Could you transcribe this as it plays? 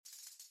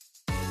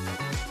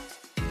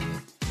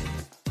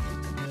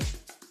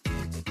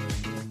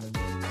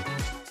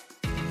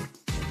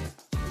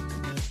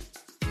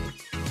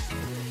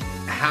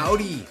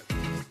Howdy.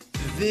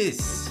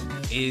 This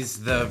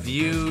is the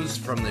Views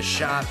from the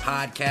Shot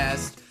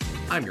podcast.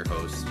 I'm your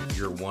host,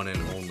 your one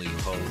and only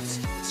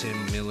host,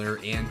 Tim Miller,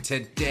 and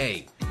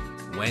today,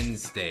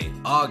 Wednesday,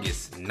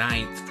 August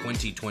 9th,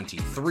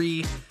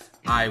 2023,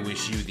 I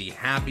wish you the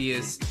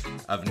happiest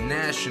of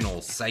National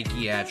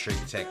Psychiatric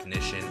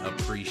Technician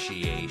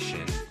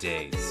Appreciation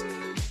Days.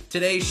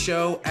 Today's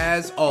show,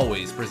 as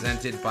always,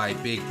 presented by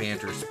Big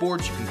Banter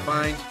Sports. You can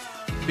find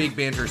Big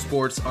Banter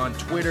Sports on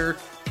Twitter,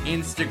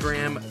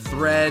 Instagram,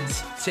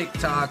 Threads,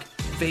 TikTok,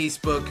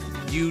 Facebook,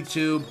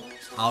 YouTube.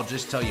 I'll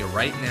just tell you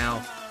right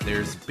now,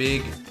 there's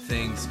big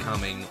things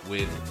coming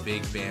with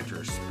Big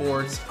Banter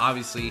Sports.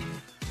 Obviously,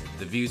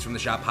 the Views from the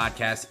Shop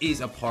podcast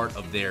is a part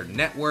of their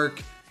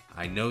network.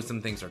 I know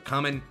some things are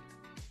coming.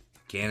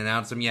 Can't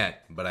announce them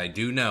yet, but I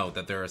do know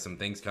that there are some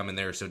things coming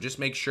there. So just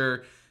make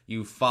sure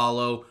you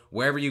follow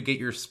wherever you get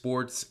your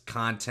sports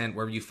content,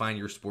 wherever you find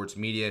your sports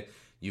media.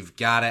 You've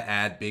got to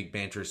add Big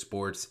Banter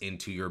Sports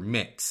into your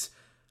mix.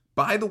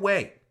 By the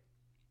way,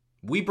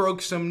 we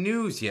broke some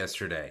news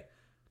yesterday.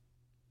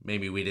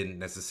 Maybe we didn't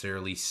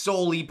necessarily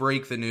solely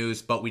break the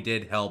news, but we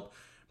did help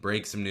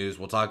break some news.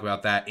 We'll talk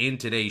about that in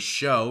today's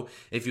show.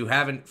 If you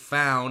haven't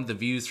found the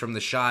Views from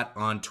the Shot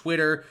on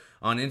Twitter,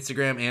 on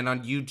Instagram, and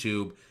on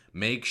YouTube,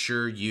 make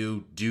sure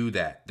you do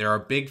that. There are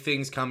big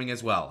things coming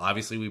as well.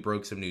 Obviously, we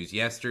broke some news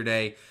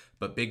yesterday,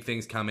 but big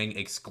things coming.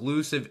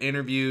 Exclusive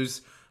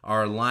interviews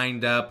are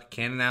lined up.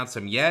 Can't announce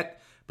them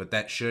yet, but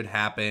that should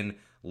happen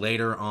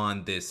later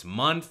on this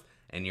month,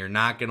 and you're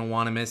not going to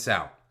want to miss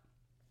out.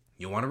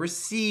 You want to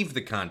receive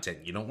the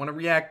content. You don't want to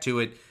react to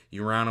it.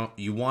 You want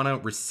to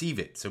receive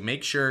it. So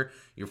make sure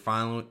you're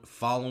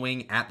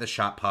following at The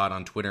Shot Pod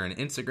on Twitter and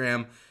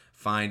Instagram.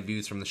 Find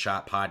Views from the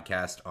Shot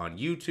podcast on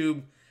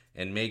YouTube.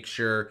 And make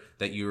sure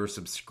that you are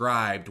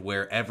subscribed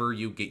wherever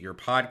you get your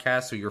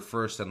podcast so you're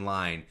first in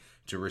line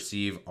to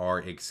receive our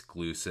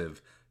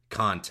exclusive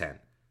content.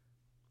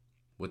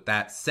 With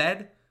that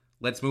said,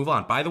 let's move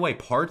on. By the way,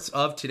 parts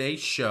of today's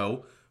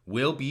show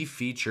will be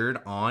featured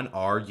on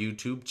our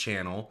YouTube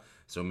channel,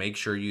 so make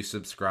sure you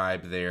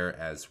subscribe there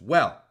as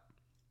well.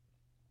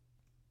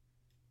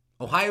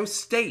 Ohio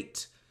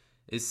State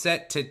is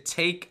set to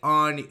take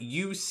on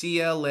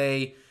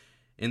UCLA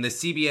in the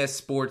CBS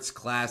Sports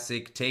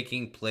Classic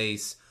taking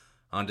place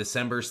on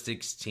December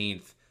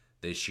 16th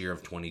this year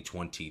of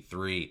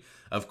 2023.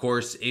 Of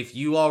course, if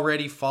you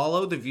already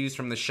follow the Views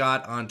from the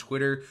Shot on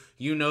Twitter,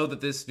 you know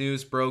that this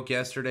news broke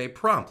yesterday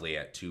promptly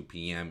at 2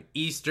 p.m.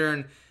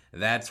 Eastern.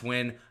 That's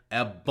when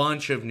a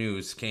bunch of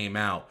news came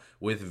out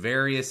with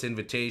various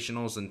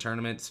invitationals and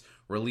tournaments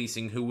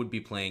releasing who would be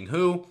playing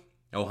who.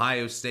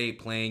 Ohio State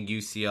playing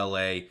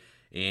UCLA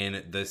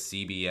in the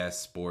CBS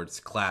Sports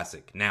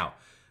Classic. Now,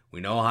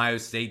 we know Ohio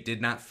State did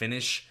not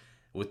finish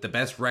with the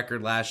best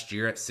record last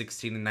year at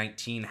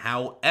 16-19.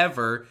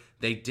 However,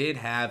 they did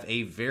have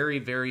a very,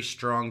 very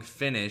strong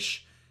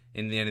finish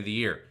in the end of the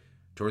year.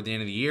 Toward the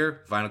end of the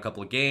year, final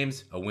couple of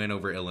games, a win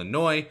over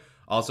Illinois,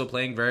 also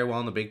playing very well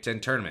in the Big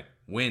Ten tournament.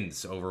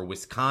 Wins over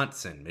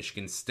Wisconsin,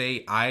 Michigan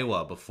State,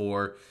 Iowa,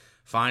 before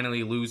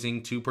finally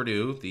losing to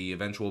Purdue, the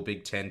eventual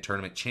Big Ten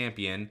tournament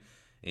champion,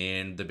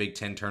 in the Big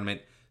Ten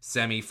tournament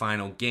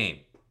semifinal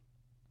game.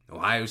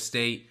 Ohio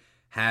State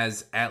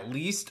has at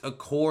least a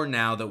core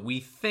now that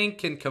we think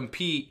can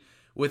compete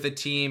with a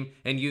team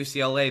in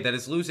UCLA that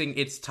is losing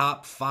its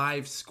top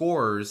 5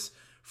 scorers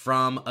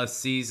from a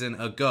season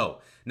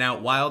ago. Now,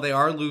 while they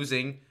are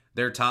losing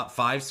their top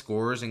 5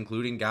 scorers,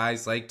 including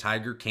guys like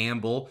Tiger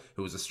Campbell,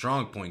 who was a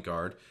strong point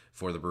guard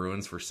for the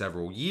Bruins for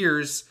several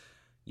years,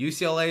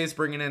 UCLA is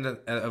bringing in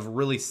a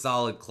really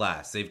solid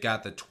class. They've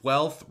got the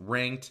 12th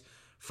ranked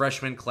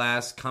freshman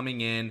class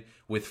coming in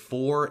with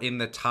 4 in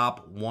the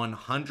top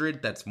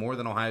 100. That's more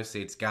than Ohio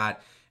State's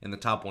got in the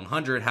top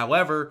 100.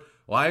 However,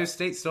 Ohio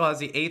State still has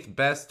the 8th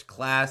best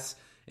class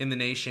in the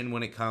nation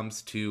when it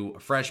comes to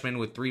freshmen,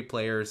 with 3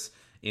 players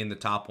in the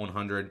top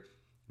 100,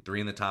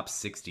 3 in the top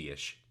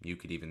 60-ish, you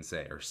could even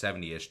say, or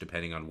 70-ish,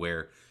 depending on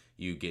where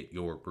you get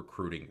your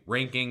recruiting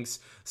rankings.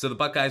 So the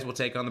Buckeyes will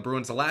take on the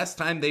Bruins. The last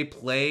time they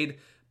played,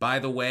 by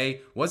the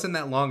way, wasn't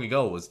that long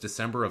ago. It was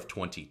December of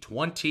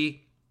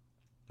 2020.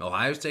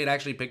 Ohio State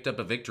actually picked up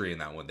a victory in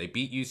that one. They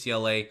beat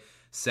UCLA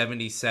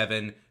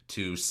 77-70.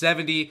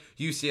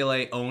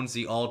 UCLA owns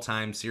the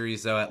all-time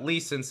series, though, at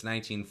least since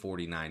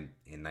 1949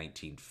 and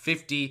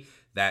 1950.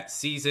 That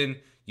season,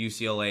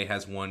 UCLA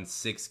has won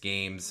 6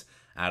 games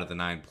out of the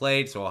 9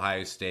 played, so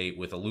Ohio State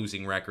with a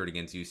losing record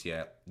against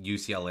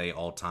UCLA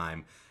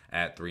all-time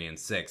at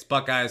 3-6.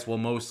 Buckeyes will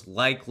most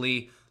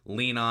likely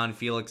lean on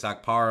Felix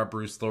Okpara,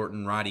 Bruce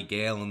Thornton, Roddy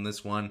Gale in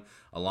this one,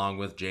 along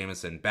with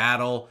Jamison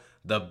Battle.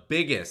 The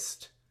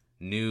biggest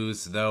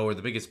news, though, or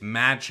the biggest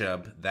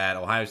matchup that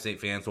Ohio State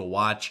fans will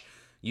watch,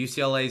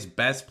 UCLA's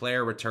best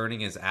player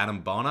returning is Adam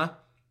Bona.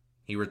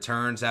 He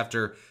returns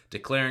after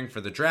declaring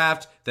for the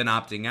draft, then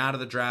opting out of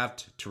the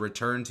draft to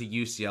return to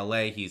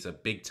UCLA. He's a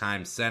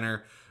big-time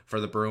center for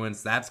the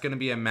Bruins. That's going to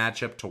be a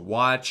matchup to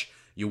watch.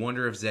 You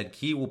wonder if Zed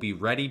Key will be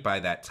ready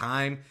by that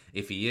time.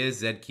 If he is,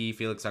 Zed Key,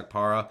 Felix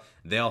Okpara,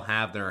 they'll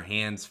have their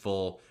hands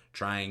full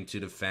trying to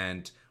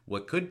defend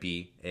what could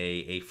be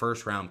a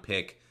first-round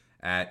pick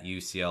at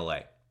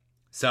UCLA.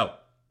 So,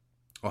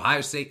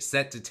 Ohio State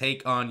set to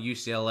take on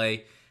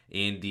UCLA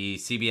in the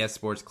CBS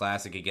Sports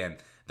Classic. Again,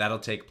 that'll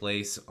take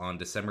place on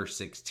December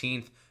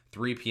 16th,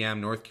 3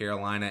 p.m. North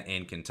Carolina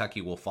and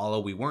Kentucky will follow.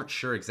 We weren't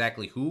sure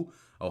exactly who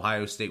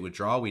Ohio State would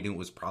draw. We knew it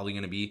was probably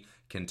going to be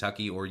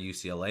Kentucky or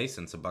UCLA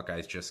since the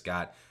Buckeyes just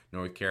got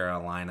North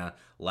Carolina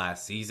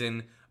last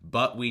season.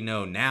 But we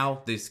know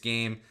now this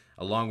game,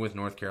 along with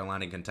North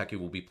Carolina and Kentucky,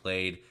 will be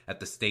played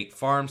at the State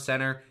Farm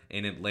Center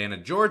in Atlanta,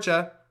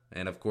 Georgia.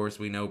 And of course,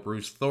 we know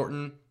Bruce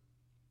Thornton.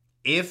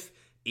 If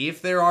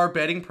there are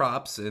betting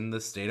props in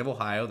the state of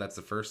Ohio, that's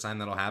the first time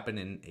that'll happen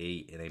in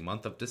a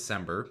month of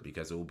December,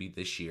 because it will be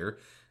this year,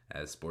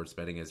 as sports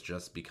betting has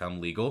just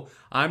become legal.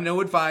 I'm no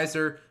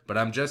advisor, but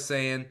I'm just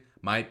saying,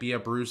 might be a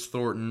Bruce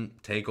Thornton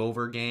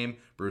takeover game.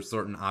 Bruce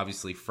Thornton,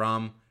 obviously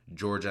from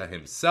Georgia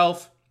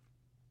himself.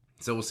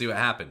 So we'll see what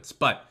happens.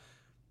 But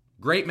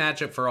great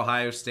matchup for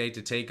Ohio State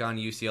to take on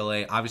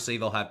UCLA. Obviously,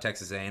 they'll have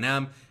Texas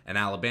A&M and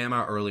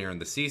Alabama earlier in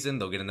the season.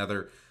 They'll get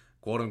another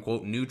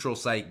quote-unquote neutral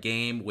site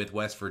game with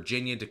West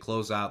Virginia to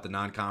close out the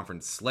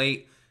non-conference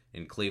slate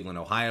in Cleveland,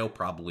 Ohio.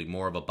 Probably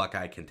more of a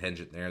Buckeye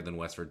contingent there than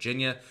West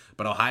Virginia.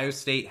 But Ohio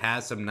State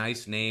has some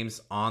nice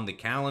names on the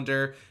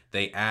calendar.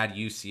 They add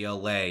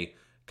UCLA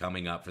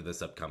coming up for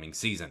this upcoming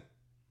season.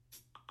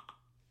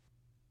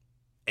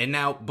 And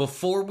now,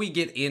 before we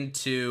get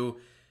into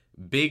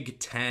Big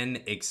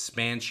Ten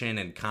expansion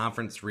and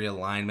conference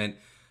realignment,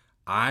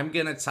 I'm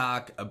going to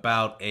talk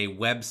about a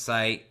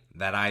website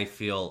that I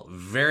feel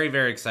very,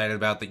 very excited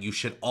about that you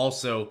should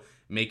also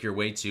make your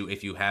way to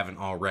if you haven't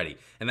already.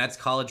 And that's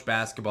College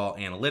Basketball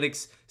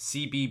Analytics,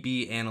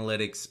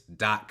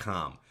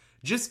 cbbanalytics.com.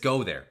 Just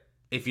go there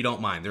if you don't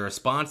mind. They're a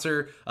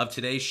sponsor of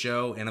today's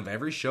show and of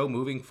every show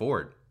moving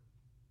forward.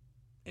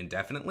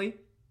 Indefinitely?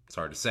 It's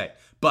hard to say.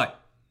 But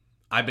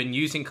I've been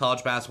using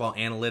College Basketball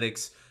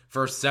Analytics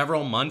for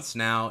several months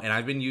now, and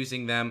I've been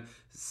using them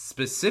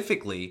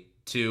specifically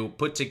to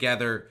put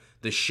together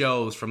the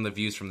shows from the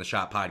Views from the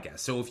Shop podcast.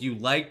 So if you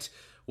liked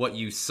what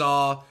you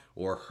saw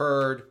or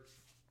heard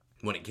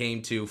when it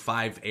came to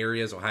 5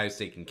 areas Ohio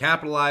State can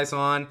capitalize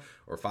on,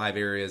 or 5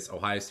 areas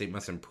Ohio State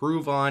must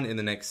improve on in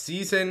the next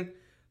season,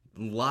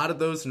 a lot of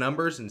those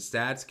numbers and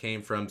stats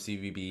came from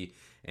CBB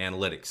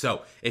Analytics.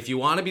 So if you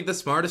want to be the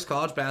smartest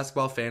college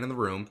basketball fan in the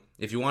room,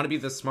 if you want to be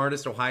the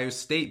smartest Ohio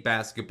State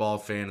basketball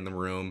fan in the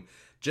room,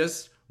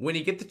 just when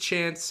you get the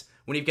chance,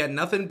 when you've got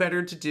nothing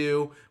better to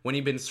do, when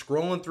you've been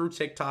scrolling through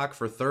TikTok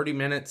for 30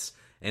 minutes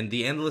and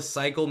the endless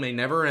cycle may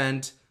never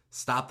end,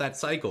 stop that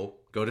cycle.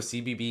 Go to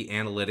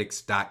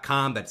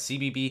cbbanalytics.com. That's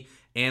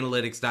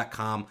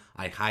cbbanalytics.com.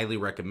 I highly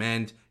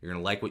recommend. You're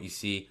going to like what you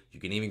see. You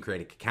can even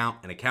create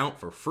an account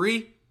for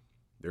free.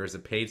 There is a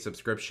paid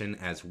subscription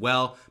as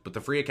well, but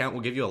the free account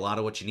will give you a lot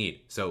of what you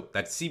need. So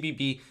that's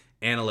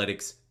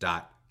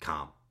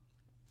cbbanalytics.com.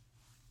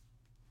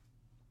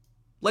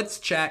 Let's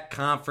chat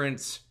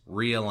conference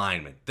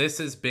realignment. This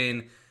has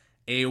been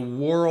a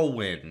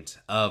whirlwind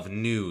of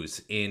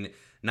news in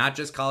not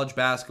just college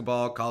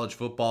basketball, college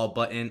football,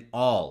 but in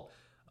all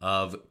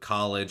of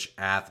college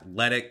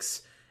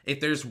athletics. If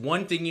there's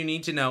one thing you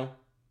need to know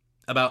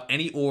about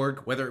any org,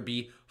 whether it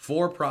be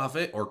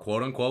for-profit or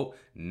quote-unquote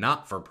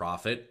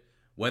not-for-profit,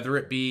 whether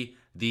it be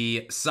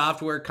the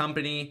software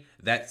company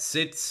that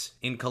sits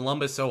in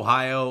Columbus,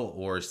 Ohio,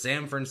 or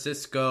San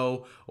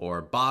Francisco,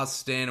 or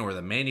Boston, or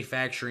the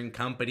manufacturing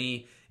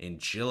company in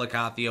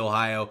Chillicothe,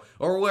 Ohio,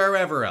 or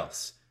wherever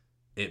else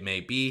it may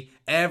be,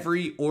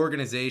 every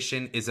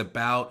organization is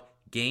about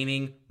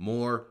gaining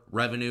more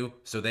revenue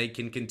so they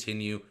can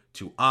continue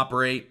to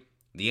operate.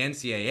 The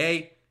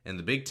NCAA and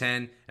the Big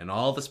Ten and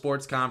all the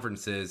sports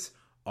conferences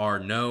are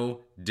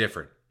no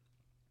different.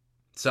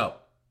 So,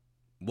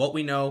 what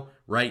we know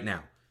right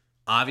now,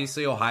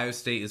 obviously Ohio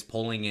State is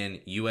pulling in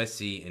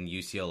USC and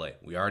UCLA.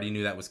 We already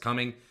knew that was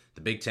coming.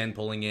 The Big Ten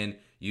pulling in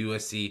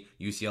USC,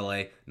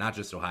 UCLA, not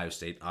just Ohio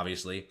State,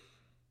 obviously.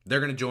 They're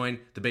going to join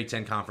the Big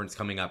Ten Conference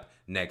coming up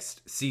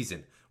next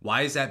season.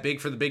 Why is that big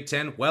for the Big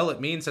Ten? Well,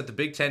 it means that the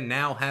Big Ten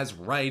now has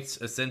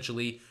rights,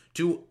 essentially,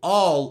 to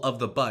all of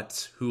the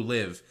butts who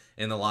live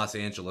in the Los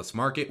Angeles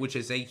market, which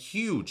is a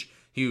huge,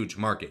 huge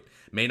market.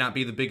 May not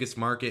be the biggest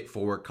market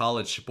for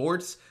college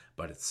sports,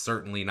 but it's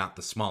certainly not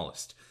the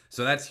smallest.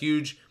 So that's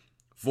huge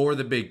for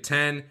the Big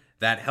Ten.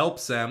 That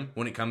helps them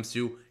when it comes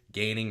to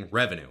gaining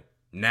revenue.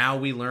 Now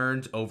we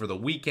learned over the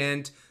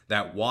weekend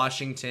that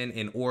Washington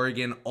and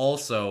Oregon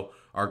also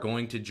are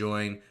going to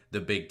join the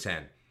Big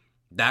Ten.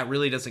 That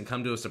really doesn't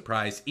come to a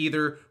surprise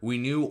either. We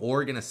knew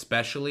Oregon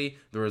especially.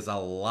 There was a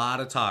lot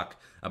of talk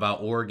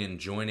about Oregon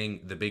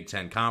joining the Big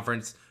Ten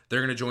Conference. They're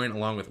going to join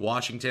along with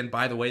Washington.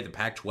 By the way, the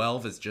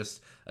Pac-12 is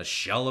just a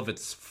shell of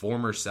its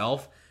former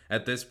self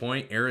at this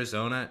point.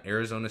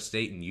 Arizona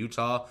State, and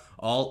Utah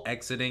all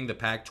exiting the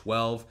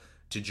Pac-12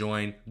 to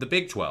join the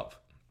Big 12.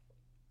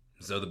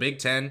 So the Big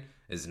 10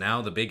 is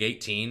now the Big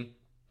 18.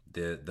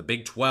 The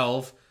Big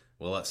 12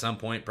 will at some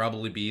point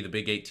probably be the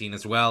Big 18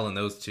 as well, and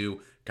those two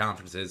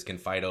conferences can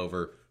fight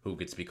over who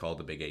gets to be called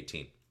the Big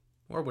 18.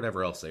 or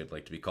whatever else they'd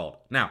like to be called.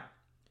 Now,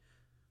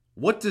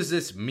 what does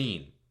this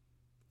mean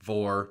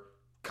for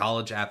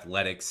college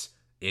athletics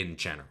in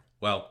general?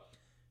 Well,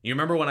 you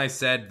remember when I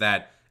said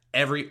that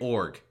every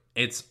org,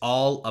 it's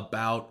all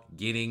about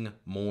getting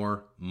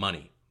more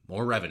money,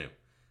 more revenue.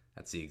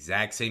 That's the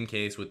exact same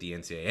case with the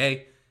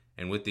NCAA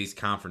and with these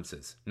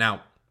conferences.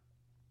 Now,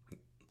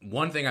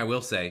 one thing I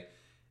will say,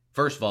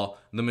 first of all,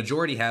 the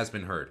majority has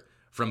been heard.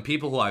 From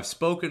people who I've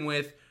spoken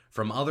with,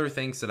 from other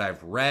things that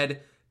I've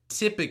read,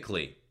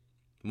 typically,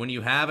 when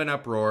you have an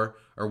uproar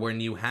or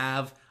when you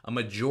have a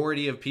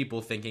majority of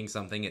people thinking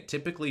something, it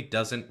typically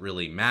doesn't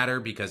really matter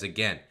because,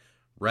 again,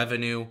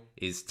 revenue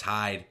is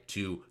tied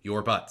to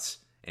your butts.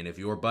 And if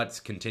your butts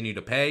continue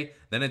to pay,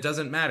 then it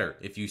doesn't matter.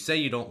 If you say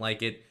you don't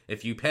like it,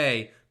 if you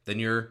pay, then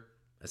you're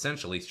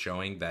essentially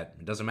showing that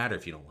it doesn't matter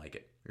if you don't like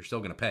it. You're still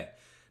going to pay.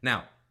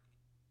 Now,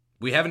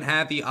 we haven't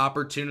had the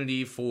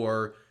opportunity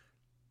for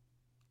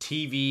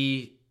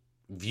TV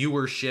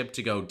viewership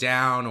to go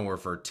down or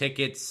for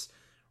tickets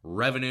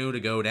revenue to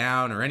go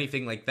down or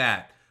anything like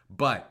that.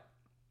 But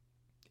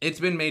it's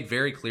been made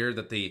very clear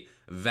that the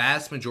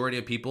vast majority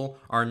of people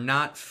are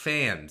not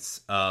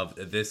fans of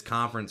this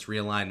conference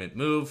realignment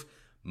move.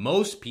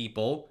 Most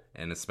people,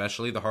 and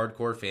especially the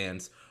hardcore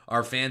fans,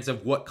 are fans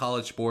of what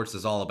college sports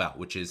is all about,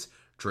 which is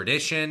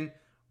tradition,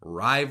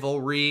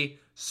 rivalry,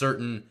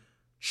 certain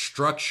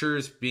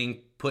structures being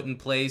put in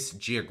place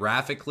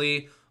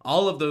geographically.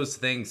 All of those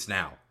things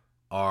now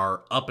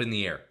are up in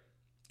the air,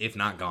 if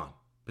not gone,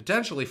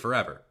 potentially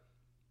forever.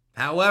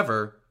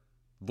 However,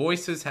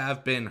 voices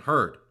have been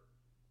heard.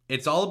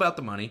 It's all about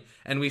the money,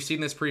 and we've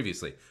seen this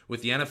previously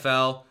with the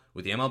NFL,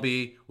 with the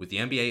MLB, with the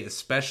NBA,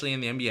 especially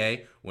in the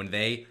NBA, when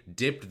they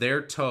dipped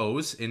their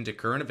toes into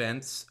current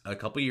events a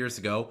couple years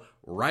ago.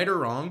 Right or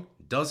wrong,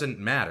 doesn't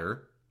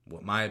matter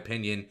what my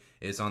opinion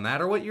is on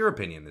that or what your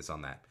opinion is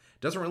on that.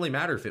 It doesn't really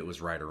matter if it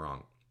was right or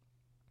wrong.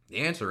 The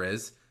answer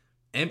is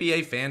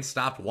NBA fans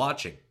stopped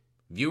watching.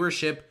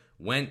 Viewership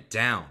went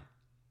down.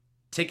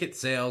 Ticket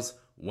sales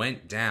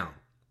went down.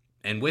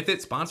 And with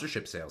it,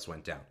 sponsorship sales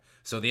went down.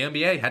 So the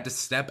NBA had to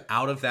step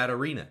out of that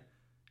arena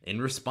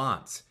in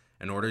response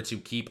in order to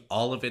keep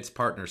all of its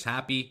partners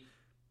happy.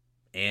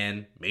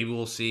 And maybe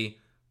we'll see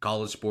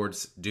college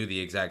sports do the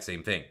exact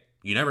same thing.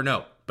 You never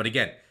know. But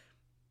again,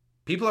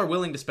 people are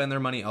willing to spend their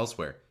money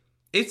elsewhere.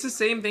 It's the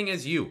same thing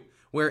as you,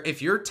 where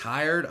if you're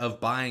tired of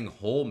buying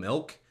whole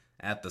milk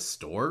at the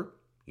store,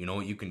 you know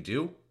what you can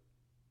do?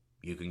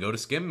 You can go to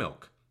skim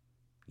milk.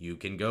 You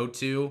can go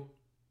to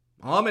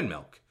almond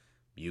milk.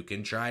 You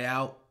can try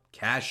out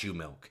cashew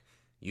milk.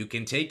 You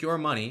can take your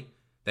money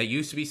that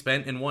used to be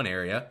spent in one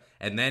area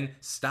and then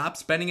stop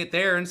spending it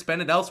there and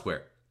spend it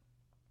elsewhere.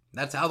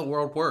 That's how the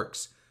world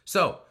works.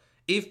 So,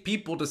 if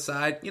people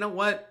decide, you know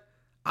what,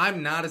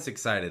 I'm not as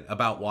excited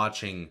about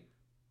watching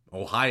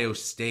Ohio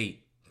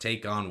State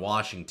take on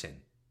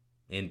Washington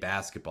in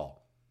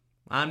basketball.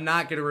 I'm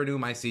not going to renew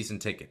my season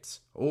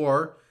tickets.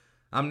 Or,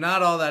 I'm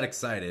not all that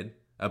excited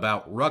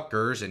about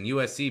Rutgers and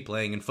USC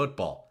playing in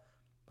football.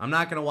 I'm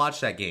not going to watch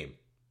that game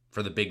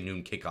for the big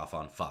noon kickoff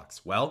on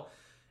Fox. Well,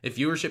 if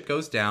viewership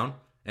goes down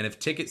and if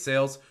ticket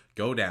sales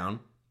go down,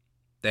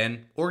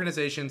 then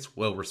organizations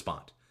will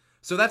respond.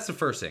 So that's the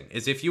first thing,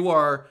 is if you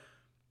are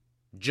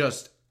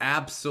just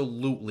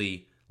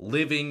absolutely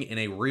living in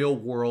a real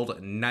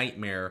world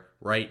nightmare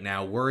right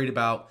now, worried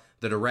about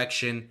the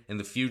direction and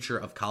the future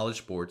of college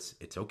sports,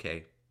 it's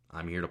okay.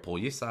 I'm here to pull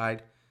you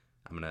aside.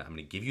 I'm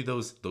gonna give you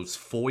those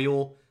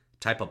foil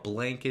type of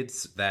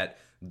blankets that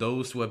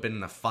those who have been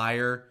in a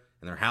fire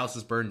and their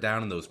houses burned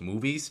down in those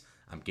movies.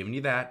 I'm giving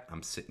you that.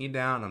 I'm sitting you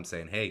down. I'm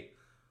saying, hey,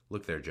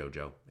 look there,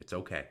 JoJo. It's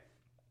okay.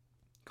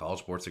 College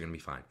sports are going to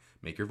be fine.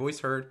 Make your voice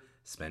heard.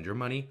 Spend your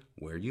money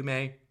where you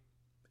may.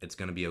 It's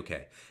going to be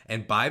okay.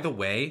 And by the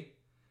way,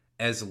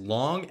 as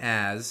long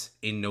as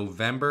in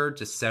November,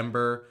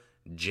 December,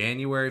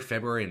 January,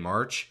 February, and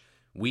March,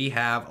 we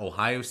have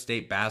Ohio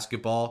State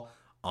basketball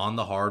on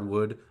the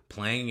hardwood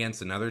playing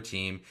against another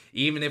team,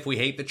 even if we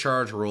hate the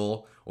charge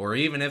rule, or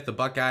even if the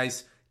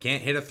Buckeyes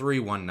can't hit a 3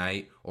 one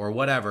night, or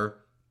whatever,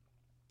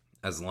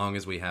 as long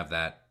as we have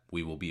that,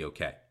 we will be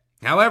okay.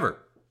 However,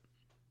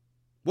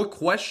 what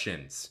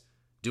questions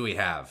do we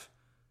have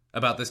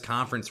about this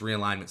conference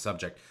realignment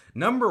subject?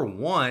 Number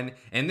one,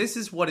 and this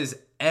is what is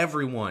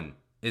everyone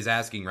is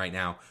asking right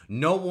now,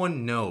 no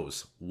one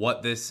knows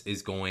what this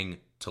is going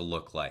to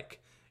look like.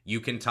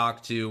 You can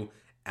talk to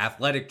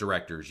athletic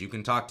directors, you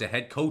can talk to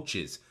head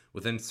coaches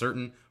within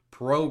certain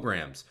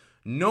programs.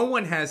 No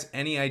one has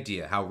any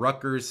idea how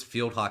Rutgers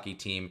field hockey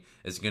team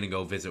is going to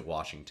go visit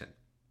Washington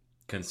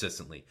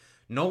consistently.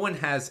 No one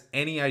has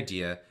any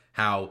idea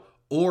how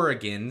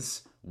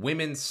Oregon's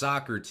women's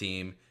soccer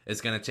team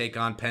is going to take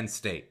on Penn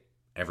State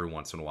every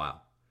once in a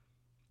while.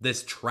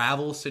 This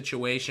travel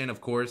situation,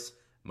 of course,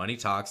 money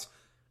talks.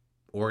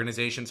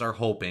 Organizations are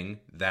hoping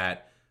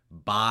that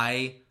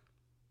by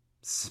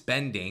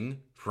spending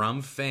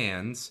from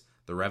fans,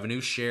 the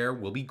revenue share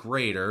will be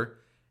greater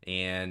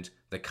and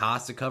the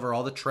cost to cover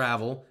all the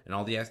travel and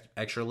all the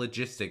extra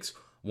logistics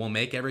will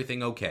make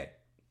everything okay.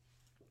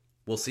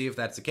 We'll see if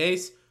that's the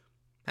case.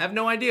 I have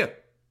no idea.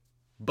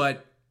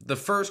 But the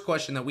first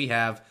question that we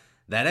have,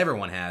 that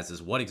everyone has,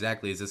 is what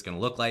exactly is this going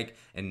to look like?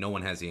 And no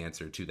one has the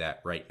answer to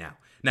that right now.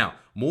 Now,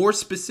 more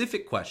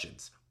specific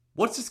questions.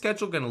 What's the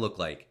schedule going to look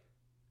like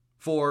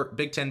for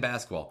Big Ten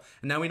basketball?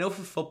 And now we know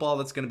for football,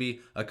 that's going to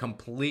be a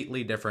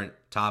completely different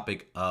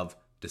topic of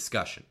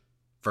discussion.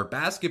 For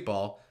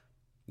basketball,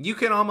 you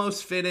can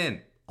almost fit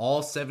in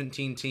all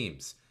 17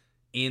 teams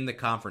in the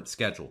conference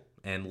schedule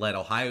and let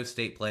Ohio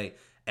State play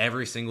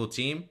every single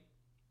team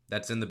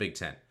that's in the Big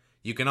Ten.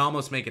 You can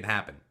almost make it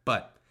happen,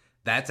 but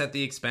that's at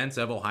the expense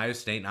of Ohio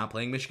State not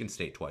playing Michigan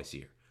State twice a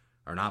year,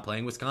 or not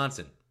playing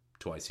Wisconsin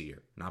twice a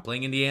year, not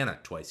playing Indiana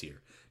twice a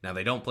year. Now,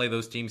 they don't play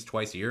those teams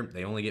twice a year.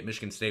 They only get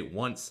Michigan State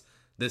once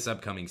this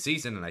upcoming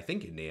season, and I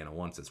think Indiana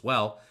once as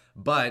well.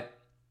 But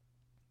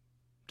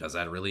does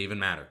that really even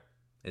matter?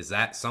 Is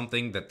that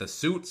something that the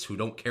suits who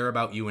don't care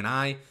about you and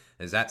I,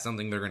 is that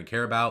something they're going to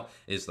care about?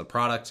 Is the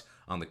product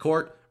on the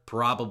court?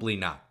 Probably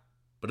not.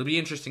 But it'll be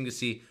interesting to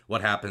see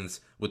what happens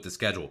with the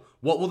schedule.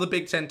 What will the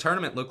Big Ten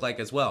tournament look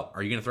like as well?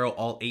 Are you going to throw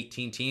all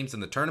 18 teams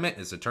in the tournament?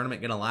 Is the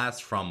tournament going to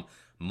last from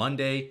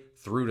Monday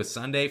through to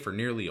Sunday for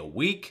nearly a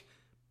week?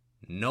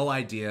 No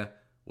idea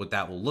what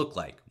that will look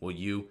like. Will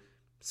you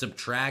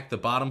subtract the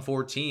bottom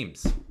 4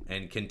 teams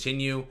and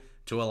continue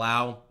to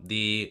allow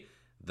the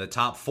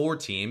top 4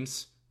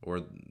 teams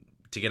or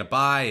to get a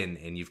bye,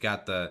 and you've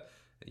got the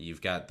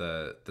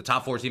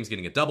top 4 teams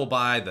getting a double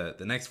bye,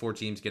 the next 4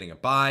 teams getting a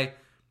bye?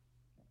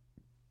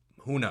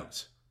 Who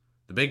knows?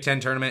 The Big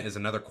Ten tournament is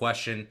another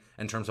question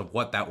in terms of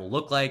what that will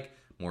look like.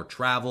 More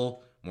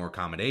travel, more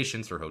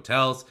accommodations for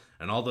hotels,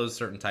 and all those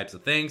certain types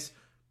of things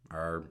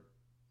are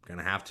going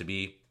to have to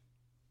be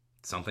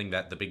something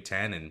that the Big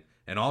Ten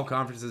and all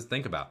conferences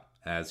think about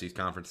as these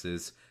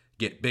conferences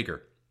get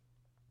bigger.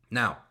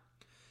 Now,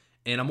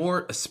 in a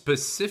more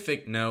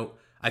specific note,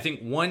 I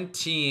think one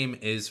team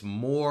is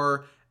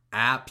more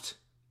apt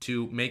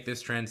to make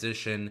this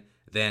transition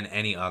than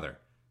any other.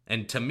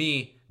 And to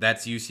me,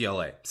 that's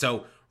UCLA.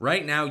 So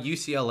right now,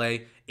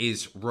 UCLA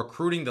is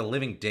recruiting the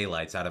living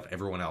daylights out of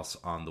everyone else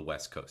on the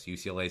West Coast.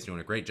 UCLA is doing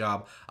a great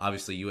job.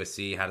 Obviously,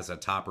 USC has a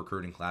top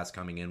recruiting class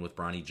coming in with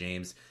Bronny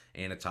James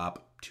and a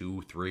top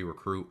 2-3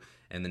 recruit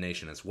in the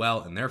nation as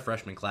well in their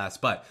freshman class.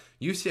 But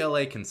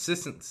UCLA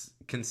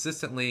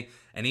consistently,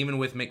 and even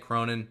with Mick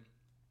Cronin,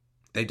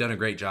 they've done a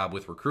great job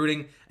with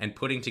recruiting and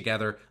putting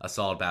together a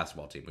solid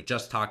basketball team. We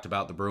just talked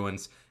about the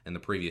Bruins in the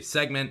previous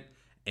segment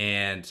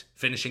and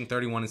finishing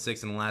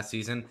 31-6 in the last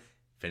season,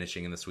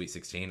 finishing in the Sweet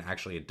 16.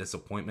 Actually a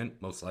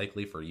disappointment, most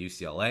likely, for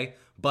UCLA.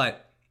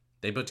 But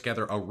they put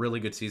together a really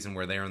good season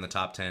where they are in the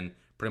top 10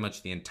 pretty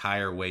much the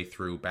entire way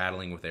through,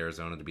 battling with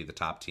Arizona to be the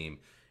top team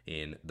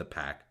in the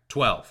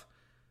Pac-12.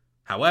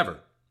 However,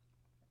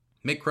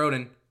 Mick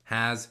Cronin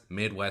has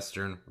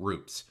Midwestern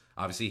roots.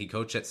 Obviously, he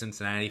coached at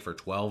Cincinnati for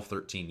 12,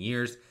 13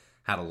 years,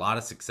 had a lot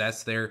of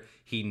success there.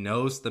 He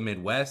knows the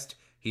Midwest.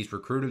 He's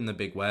recruited in the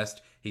Big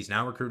West. He's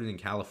now recruited in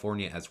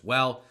California as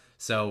well.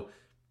 So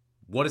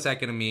what is that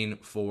going to mean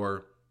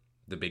for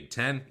the Big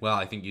Ten? Well,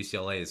 I think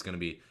UCLA is going to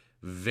be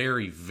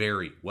very,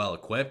 very well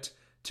equipped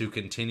to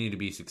continue to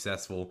be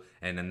successful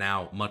in a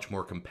now much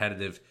more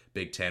competitive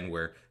Big Ten,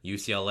 where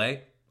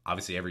UCLA,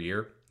 obviously every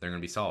year, they're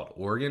going to be solid.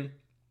 Oregon,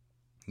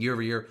 year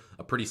over year,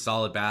 a pretty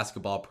solid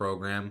basketball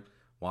program.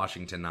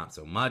 Washington, not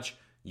so much.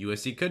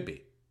 USC could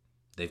be.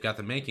 They've got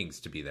the makings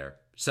to be there.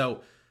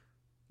 So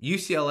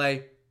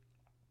UCLA,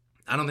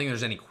 I don't think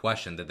there's any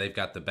question that they've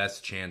got the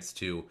best chance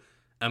to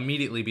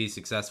immediately be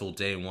successful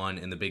day one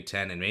in the Big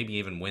Ten and maybe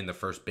even win the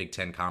first Big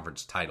Ten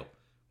conference title,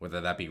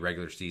 whether that be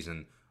regular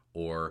season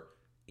or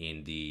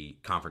in the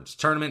conference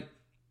tournament.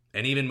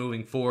 And even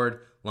moving forward,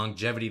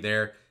 longevity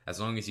there, as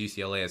long as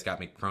UCLA has got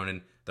Mick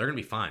Cronin, they're going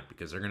to be fine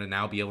because they're going to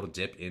now be able to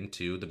dip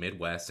into the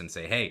Midwest and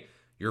say, hey,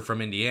 you're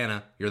from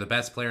Indiana, you're the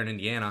best player in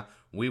Indiana,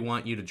 we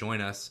want you to join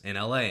us in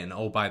LA. And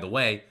oh, by the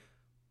way,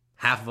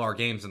 half of our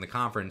games in the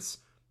conference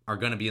are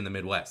going to be in the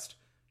Midwest.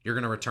 You're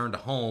going to return to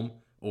home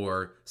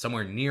or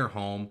somewhere near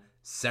home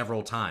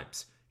several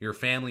times. Your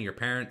family, your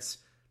parents,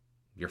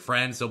 your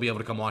friends, they'll be able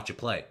to come watch you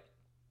play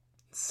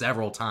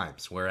several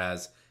times.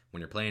 Whereas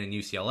when you're playing in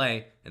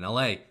UCLA, in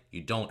LA,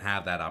 you don't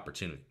have that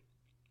opportunity.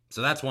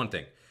 So that's one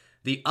thing.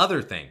 The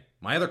other thing,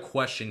 my other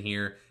question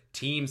here,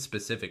 team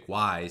specific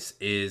wise,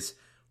 is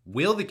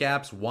will the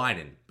gaps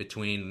widen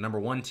between the number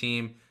 1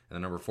 team and the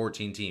number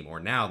 14 team, or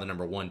now the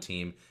number 1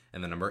 team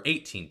and the number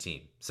 18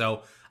 team?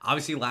 So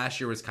obviously last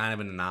year was kind of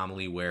an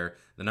anomaly where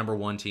the number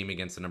 1 team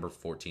against the number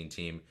 14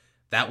 team,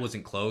 that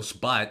wasn't close,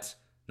 but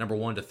number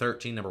 1 to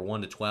 13, number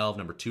 1 to 12,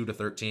 number 2 to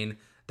 13,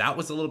 that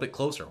was a little bit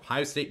closer.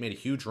 Ohio State made a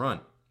huge run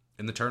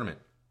in the tournament.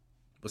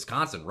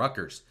 Wisconsin,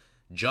 Rutgers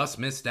just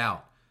missed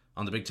out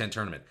on the Big Ten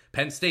tournament.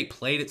 Penn State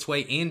played its way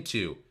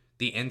into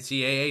the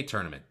NCAA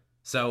tournament.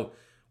 So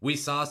we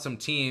saw some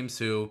teams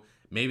who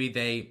maybe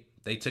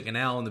they took an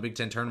L in the Big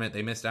Ten tournament.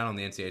 They missed out on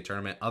the NCAA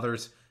tournament.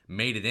 Others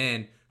made it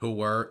in who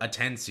were a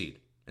 10 seed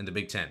in the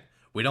Big Ten.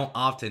 We don't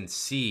often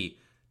see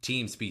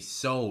teams be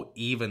so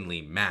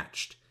evenly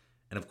matched.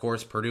 And of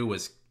course, Purdue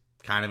was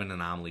kind of an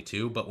anomaly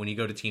too. But when you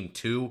go to team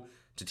 2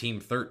 to team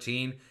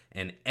 13,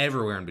 and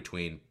everywhere in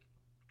between,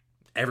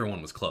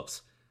 everyone was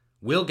close.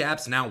 Will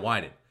gaps now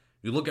widen?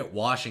 You look at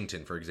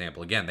Washington, for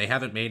example. Again, they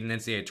haven't made an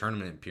NCAA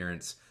tournament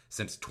appearance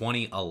since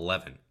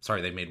 2011.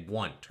 Sorry, they've made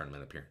one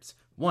tournament appearance.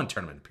 One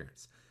tournament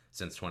appearance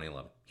since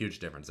 2011. Huge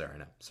difference there, I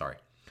know. Sorry.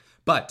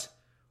 But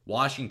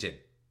Washington,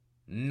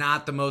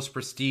 not the most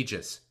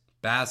prestigious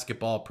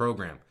basketball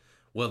program.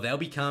 Well, they'll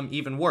become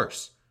even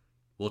worse.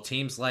 Will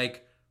teams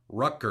like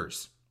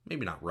Rutgers,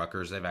 maybe not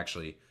Rutgers,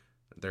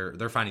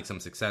 they're finding some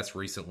success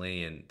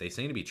recently and they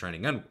seem to be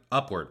trending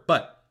upward.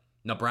 But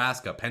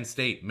Nebraska, Penn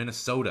State,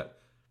 Minnesota,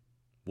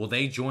 will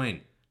they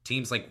join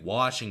teams like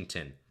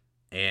Washington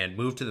and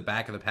move to the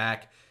back of the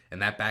pack,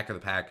 and that back of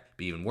the pack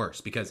be even worse?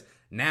 Because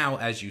now,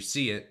 as you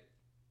see it,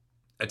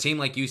 a team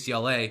like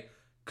UCLA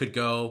could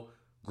go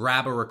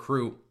grab a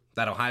recruit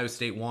that Ohio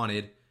State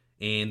wanted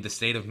in the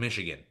state of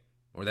Michigan,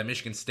 or that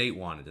Michigan State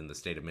wanted in the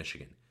state of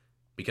Michigan,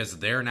 because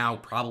they're now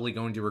probably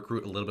going to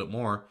recruit a little bit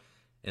more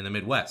in the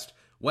Midwest.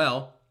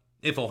 Well,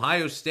 if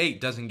Ohio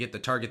State doesn't get the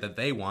target that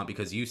they want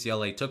because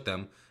UCLA took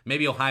them,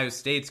 maybe Ohio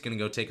State's going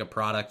to go take a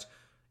product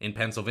in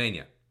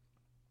Pennsylvania.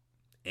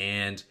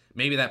 And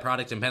maybe that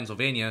product in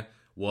Pennsylvania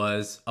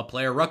was a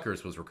player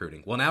Rutgers was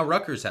recruiting. Well, now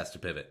Rutgers has to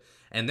pivot,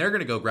 and they're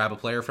going to go grab a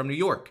player from New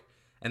York.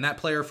 And that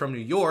player from New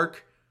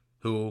York,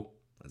 who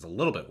is a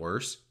little bit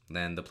worse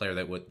than the player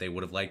that they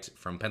would have liked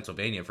from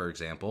Pennsylvania, for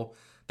example,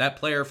 that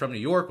player from New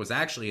York was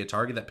actually a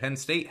target that Penn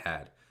State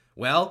had.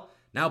 Well,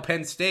 now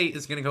Penn State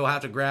is going to go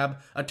have to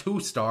grab a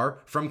 2-star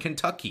from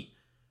Kentucky.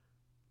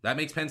 That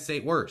makes Penn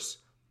State worse.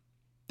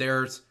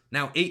 There's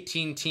now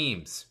 18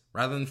 teams,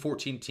 rather than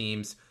 14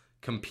 teams,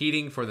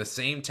 competing for the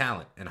same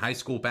talent in high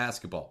school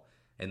basketball.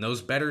 And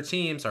those better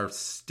teams are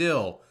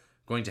still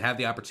going to have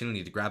the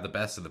opportunity to grab the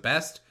best of the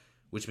best,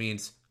 which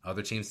means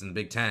other teams in the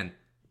Big Ten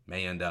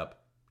may end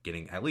up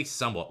getting at least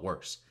somewhat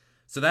worse.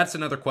 So that's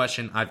another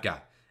question I've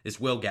got, is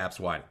will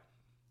gaps widen?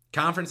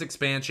 Conference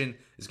expansion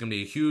is going to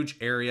be a huge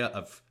area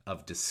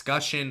of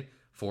discussion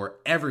for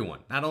everyone,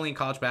 not only in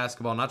college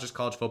basketball, not just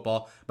college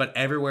football, but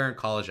everywhere in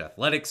college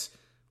athletics.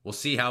 We'll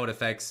see how it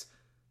affects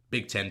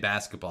Big Ten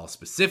basketball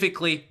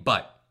specifically,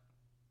 but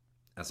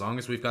as long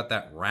as we've got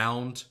that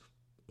round,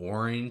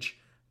 orange,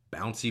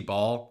 bouncy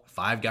ball,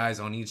 5 guys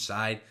on each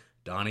side,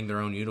 donning their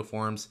own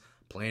uniforms,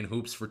 playing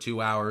hoops for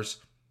 2 hours,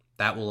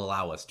 that will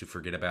allow us to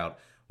forget about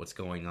what's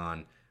going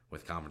on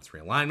with conference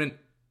realignment,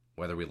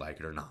 whether we like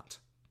it or not.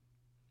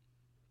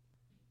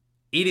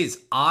 It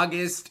is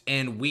August,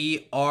 and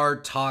we are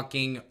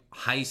talking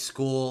high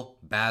school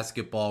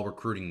basketball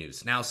recruiting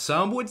news. Now,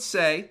 some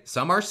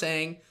are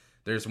saying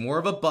there's more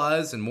of a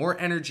buzz and more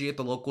energy at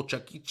the local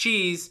Chuck E.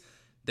 Cheese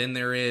than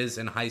there is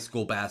in high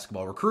school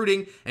basketball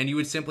recruiting, and you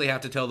would simply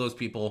have to tell those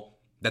people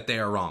that they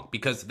are wrong,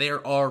 because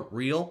there are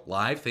real,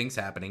 live things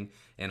happening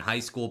in high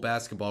school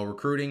basketball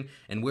recruiting,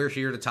 and we're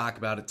here to talk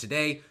about it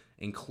today,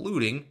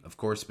 including, of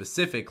course,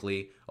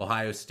 specifically,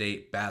 Ohio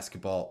State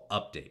basketball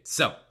updates.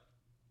 So,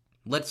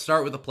 let's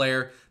start with a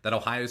player that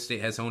Ohio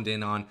State has honed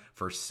in on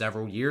for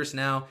several years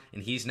now,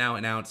 and he's now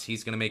announced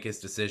he's going to make his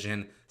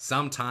decision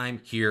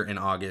sometime here in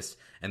August,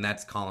 and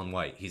that's Colin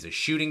White. He's a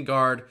shooting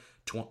guard,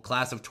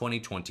 class of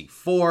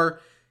 2024.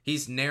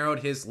 He's narrowed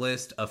his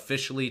list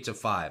officially to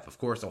 5. Of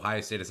course,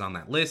 Ohio State is on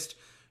that list.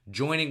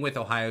 Joining with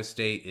Ohio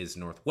State is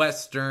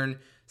Northwestern,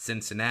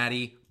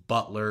 Cincinnati,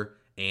 Butler,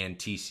 and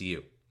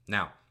TCU.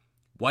 Now,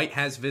 White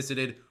has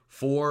visited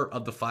 4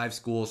 of the 5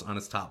 schools on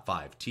his top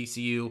 5.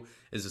 TCU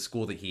is a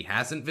school that he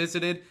hasn't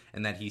visited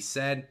and that he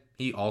said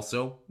he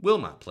also will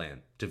not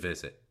plan to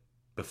visit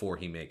before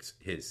he makes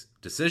his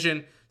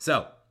decision.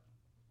 So,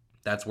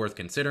 that's worth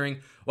considering.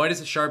 White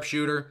is a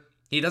sharpshooter.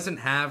 He doesn't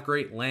have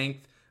great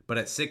length, but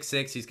at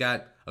 6'6", he's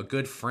got a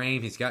good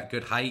frame. He's got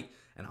good height.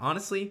 And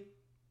honestly,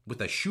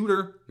 with a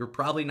shooter, you're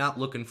probably not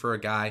looking for a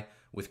guy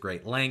with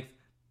great length.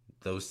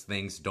 Those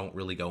things don't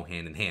really go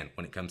hand in hand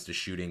when it comes to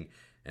shooting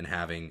and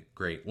having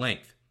great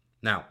length.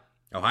 Now,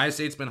 Ohio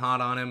State's been hot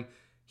on him.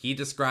 He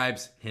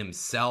describes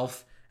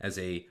himself as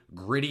a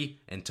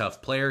gritty and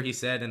tough player, he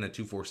said in a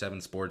 247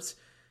 Sports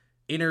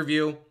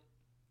interview.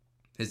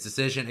 His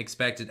decision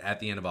expected at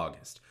the end of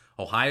August.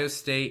 Ohio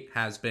State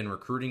has been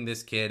recruiting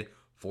this kid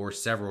for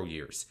several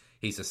years.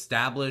 He's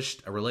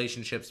established a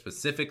relationship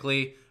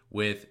specifically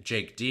with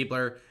Jake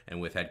Diebler and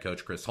with head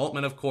coach Chris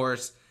Holtmann, of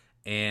course.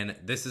 And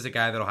this is a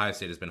guy that Ohio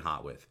State has been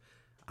hot with.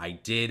 I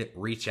did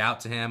reach out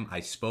to him.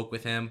 I spoke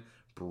with him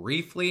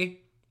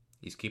briefly.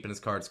 He's keeping his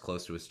cards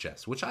close to his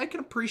chest, which I can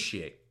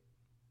appreciate.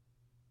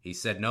 He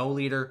said no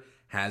leader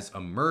has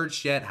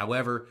emerged yet.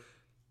 However,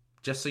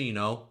 just so you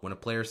know, when a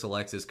player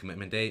selects his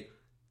commitment date,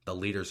 the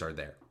leaders are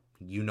there.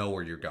 You know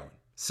where you're going.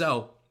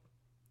 So,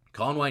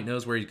 Colin White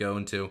knows where he's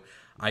going to.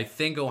 I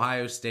think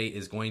Ohio State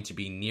is going to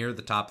be near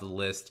the top of the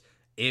list,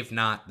 if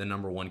not the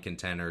number 1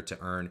 contender to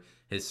earn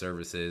his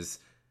services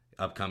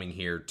upcoming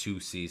here 2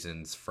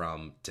 seasons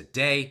from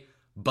today.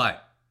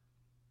 But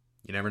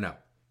you never know.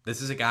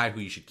 This is a guy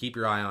who you should keep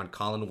your eye on,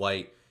 Colin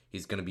White.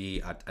 He's going to be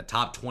a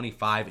top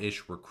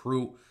 25-ish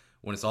recruit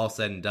when it's all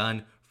said and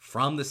done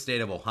from the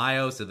state of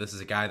Ohio, so this is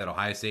a guy that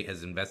Ohio State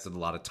has invested a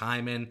lot of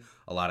time in,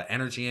 a lot of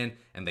energy in,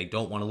 and they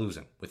don't want to lose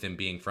him. With him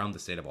being from the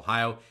state of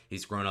Ohio,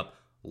 he's grown up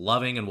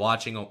loving and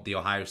watching the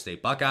Ohio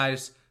State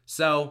Buckeyes,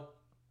 so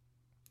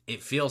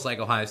it feels like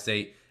Ohio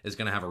State is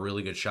going to have a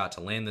really good shot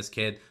to land this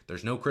kid.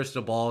 There's no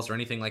crystal balls or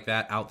anything like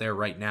that out there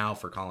right now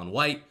for Colin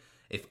White.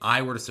 If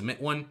I were to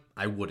submit one,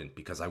 I wouldn't,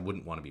 because I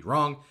wouldn't want to be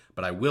wrong,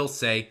 but I will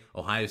say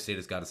Ohio State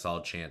has got a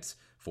solid chance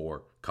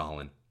for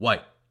Colin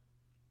White.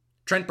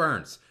 Trent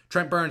Burns.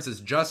 Trent Burns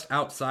is just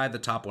outside the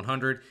top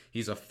 100.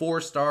 He's a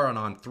 4-star on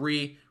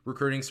On3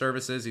 recruiting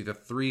services. He's a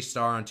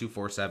 3-star on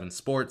 247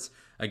 Sports.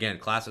 Again,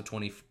 class of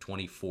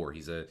 2024.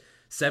 He's a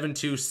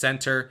 7'2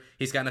 center.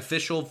 He's got an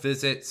official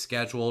visit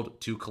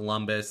scheduled to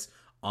Columbus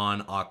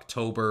on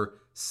October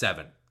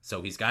 7th.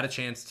 So he's got a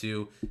chance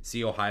to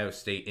see Ohio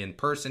State in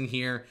person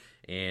here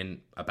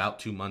in about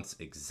 2 months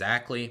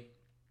exactly.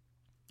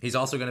 He's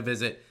also going to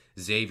visit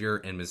Xavier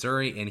in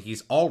Missouri, and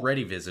he's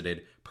already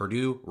visited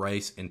Purdue,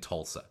 Rice, and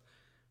Tulsa.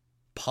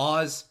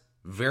 Pause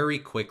very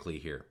quickly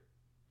here.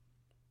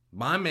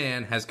 My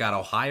man has got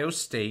Ohio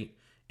State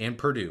and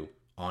Purdue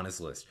on his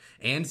list,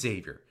 and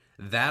Xavier.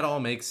 That all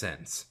makes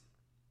sense.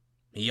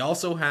 He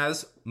also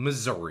has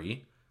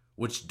Missouri,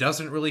 which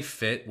doesn't really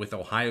fit with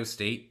Ohio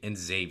State and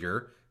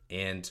Xavier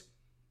and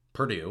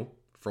Purdue,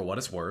 for what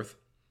it's worth.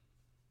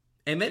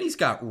 And then he's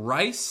got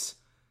Rice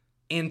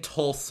and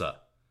Tulsa.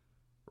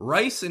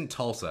 Rice and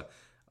Tulsa.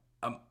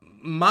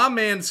 My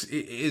man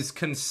is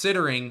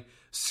considering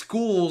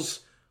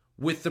schools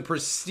with the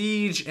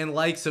prestige and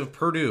likes of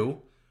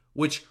Purdue,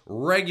 which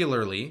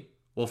regularly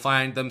will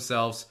find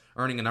themselves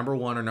earning a number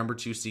 1 or number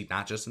 2 seed,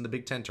 not just in the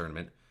Big Ten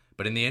tournament,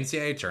 but in the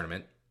NCAA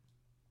tournament.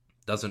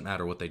 Doesn't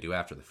matter what they do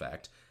after the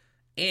fact.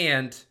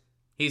 And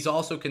he's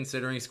also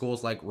considering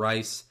schools like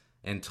Rice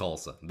and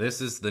Tulsa.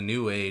 This is the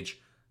new age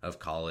of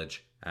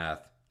college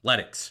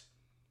athletics.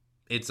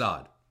 It's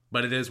odd,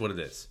 but it is what it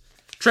is.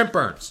 Trent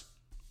Burns.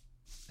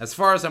 As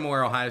far as I'm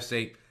aware, Ohio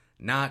State,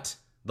 not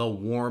the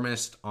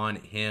warmest on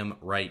him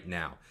right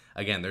now.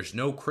 Again, there's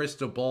no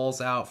crystal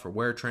balls out for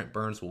where Trent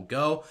Burns will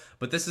go,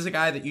 but this is a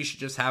guy that you should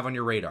just have on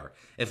your radar.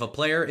 If a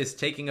player is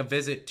taking a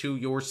visit to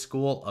your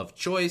school of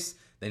choice,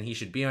 then he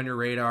should be on your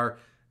radar.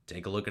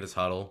 Take a look at his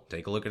huddle.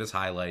 Take a look at his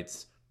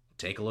highlights.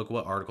 Take a look at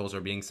what articles are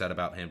being said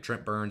about him.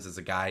 Trent Burns is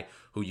a guy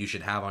who you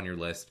should have on your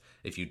list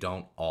if you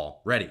don't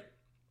already.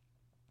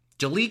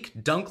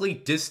 Jalik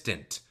Dunkley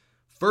Distant.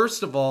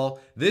 First of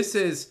all, this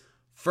is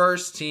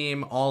first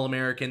team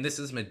All-American. This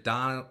is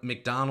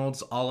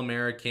McDonald's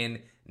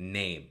All-American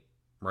name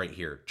right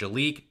here.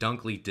 Jalik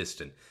Dunkley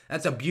Distant.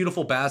 That's a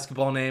beautiful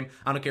basketball name.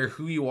 I don't care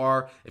who you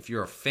are. If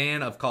you're a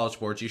fan of college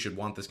sports, you should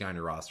want this guy on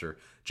your roster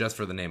just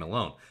for the name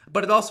alone.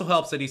 But it also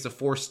helps that he's a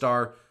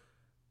 4-star.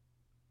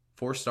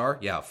 4-star?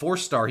 Yeah,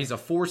 4-star. He's a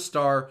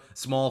 4-star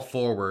small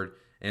forward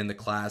in the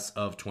class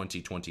of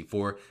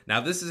 2024.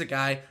 Now, this is a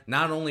guy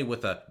not only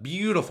with a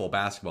beautiful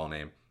basketball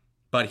name,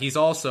 but he's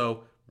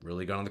also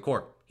really good on the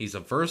court. He's a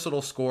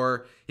versatile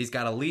scorer. He's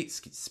got elite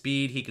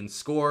speed. He can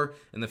score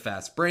in the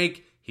fast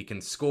break. He can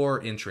score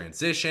in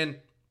transition.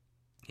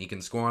 He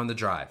can score on the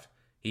drive.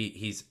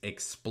 He's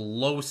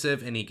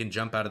explosive, and he can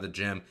jump out of the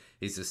gym.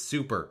 He's a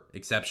super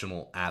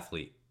exceptional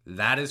athlete.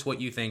 That is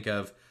what you think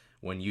of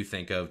when you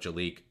think of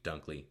Jalik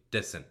Dunkley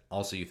Distant.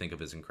 Also, you think of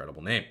his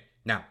incredible name.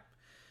 Now,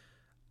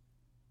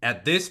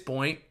 at this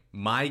point,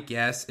 my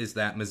guess is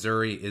that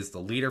Missouri is the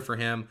leader for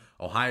him.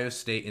 Ohio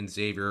State and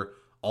Xavier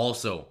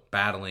also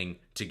battling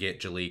to get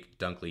Jalik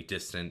Dunkley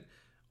Distant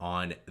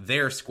on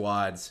their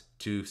squads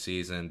 2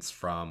 seasons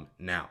from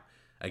now.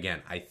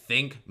 Again, I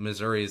think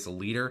Missouri is the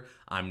leader.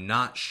 I'm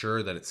not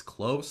sure that it's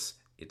close.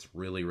 It's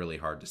really, really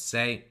hard to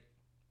say.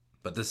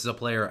 But this is a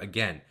player,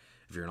 again,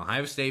 if you're an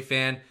Ohio State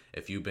fan,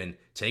 if you've been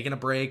taking a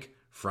break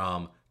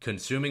from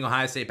consuming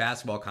Ohio State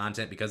basketball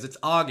content because it's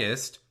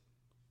August,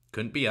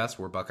 couldn't be us.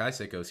 We're Buckeye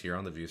Sickos here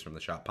on the Views from the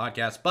Shop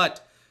podcast.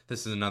 But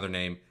this is another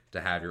name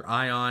to have your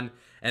eye on.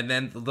 And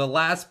then the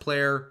last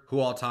player who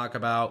I'll talk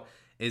about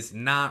is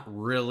not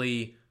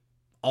really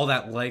all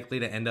that likely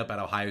to end up at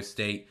Ohio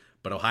State,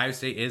 but Ohio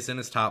State is in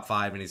his top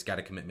 5, and he's got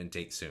a commitment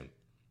date soon.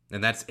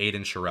 And that's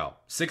Aiden Sherrill.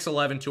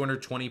 6'11",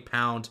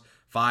 220-pound,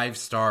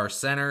 5-star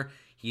center.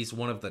 He's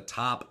one of the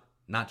top,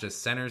 not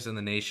just centers in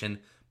the nation,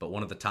 but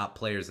one of the top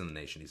players in the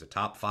nation. He's a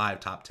top 5,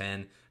 top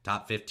 10,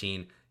 top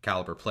 15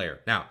 caliber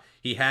player. Now,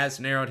 he has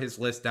narrowed his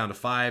list down to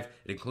 5.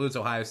 It includes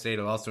Ohio State.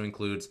 It also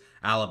includes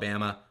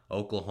Alabama,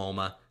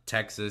 Oklahoma,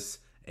 Texas,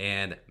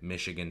 and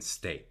Michigan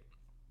State.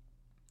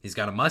 He's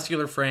got a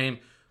muscular frame,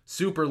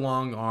 super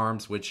long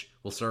arms, which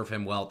will serve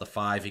him well at the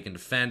 5. He can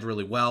defend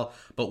really well.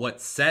 But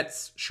what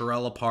sets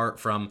Sherrill apart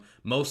from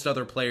most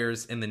other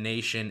players in the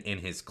nation in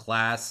his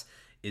class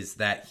is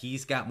that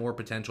he's got more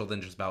potential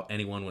than just about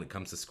anyone when it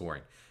comes to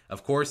scoring.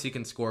 Of course, he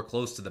can score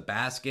close to the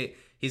basket.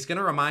 He's going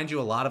to remind you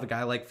a lot of a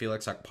guy like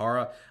Felix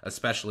Okpara,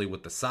 especially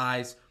with the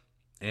size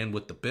and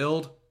with the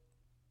build.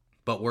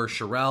 But where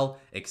Sherrill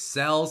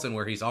excels and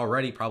where he's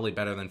already probably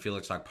better than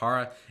Felix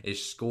Okpara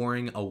is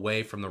scoring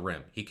away from the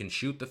rim. He can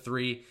shoot the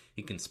 3.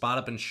 He can spot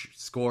up and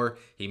score.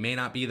 He may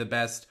not be the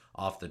best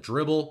off the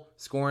dribble,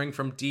 scoring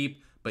from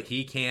deep, but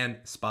he can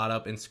spot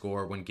up and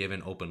score when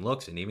given open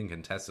looks and even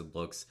contested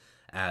looks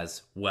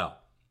as well.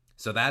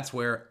 So that's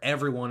where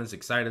everyone is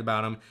excited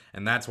about him,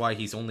 and that's why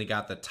he's only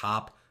got the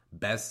top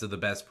best of the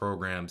best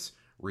programs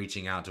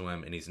reaching out to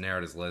him, and he's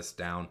narrowed his list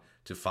down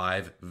to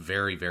 5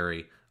 very,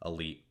 very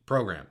elite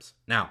programs.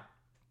 Now,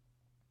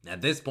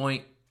 at this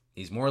point,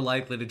 he's more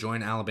likely to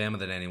join Alabama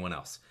than anyone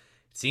else.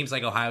 It seems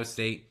like Ohio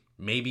State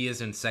maybe is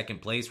in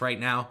second place right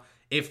now.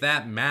 If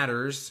that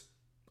matters,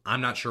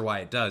 I'm not sure why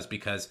it does,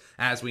 because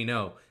as we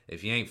know,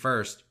 if you ain't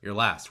first, you're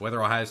last.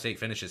 Whether Ohio State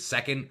finishes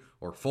second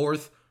or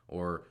fourth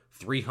or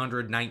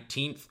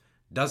 319th,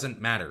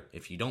 doesn't matter.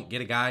 If you don't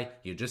get a guy,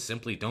 you just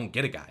simply don't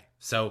get a guy.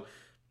 So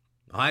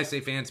Ohio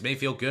State fans may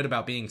feel good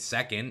about being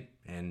second,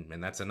 and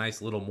that's a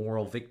nice little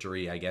moral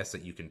victory, I guess,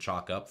 that you can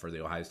chalk up for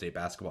the Ohio State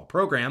basketball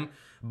program,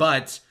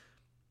 but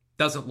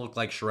doesn't look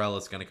like Sherrell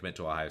is going to commit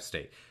to Ohio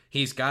State.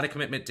 He's got a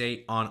commitment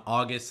date on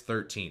August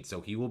 13th,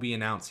 so he will be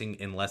announcing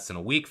in less than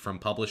a week from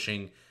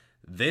publishing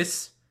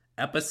this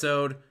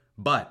episode,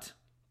 but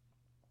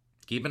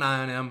keep an eye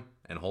on him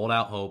and hold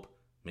out hope.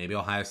 Maybe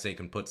Ohio State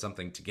can put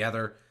something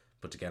together,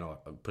 put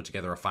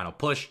together a final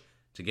push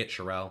to get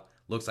Sherrell.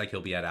 Looks like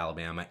he'll be at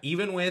Alabama,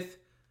 even with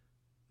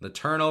the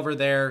turnover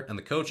there and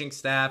the coaching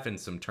staff and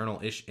some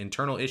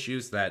internal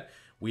issues that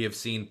we have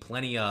seen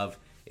plenty of.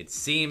 It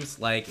seems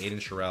like Aiden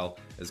Sherrell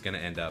is going to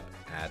end up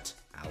at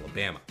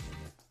Alabama.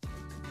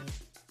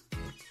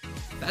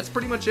 That's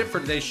pretty much it for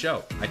today's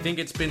show. I think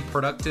it's been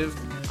productive.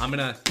 I'm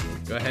going to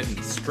go ahead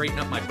and straighten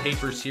up my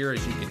papers here,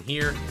 as you can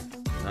hear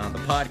on the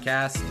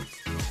podcast.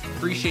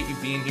 Appreciate you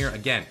being here.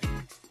 Again,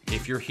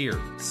 if you're here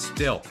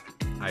still,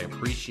 I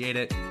appreciate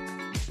it.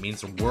 It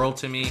means the world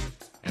to me.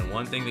 And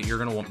one thing that you're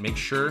going to want to make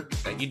sure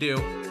that you do,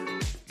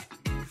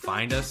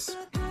 find us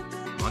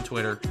on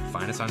Twitter,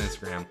 find us on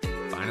Instagram,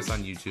 find us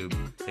on YouTube.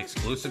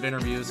 Exclusive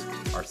interviews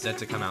are set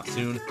to come out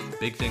soon.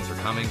 Big things are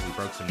coming. We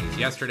broke some news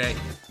yesterday.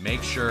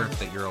 Make sure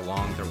that you're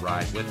along the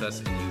ride with us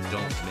and you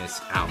don't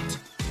miss out.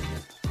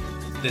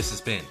 This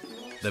has been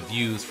the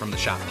Views from the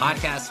Shop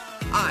podcast.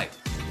 I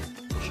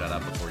will shut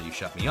up before you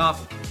shut me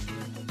off.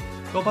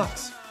 Go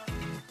Bucks.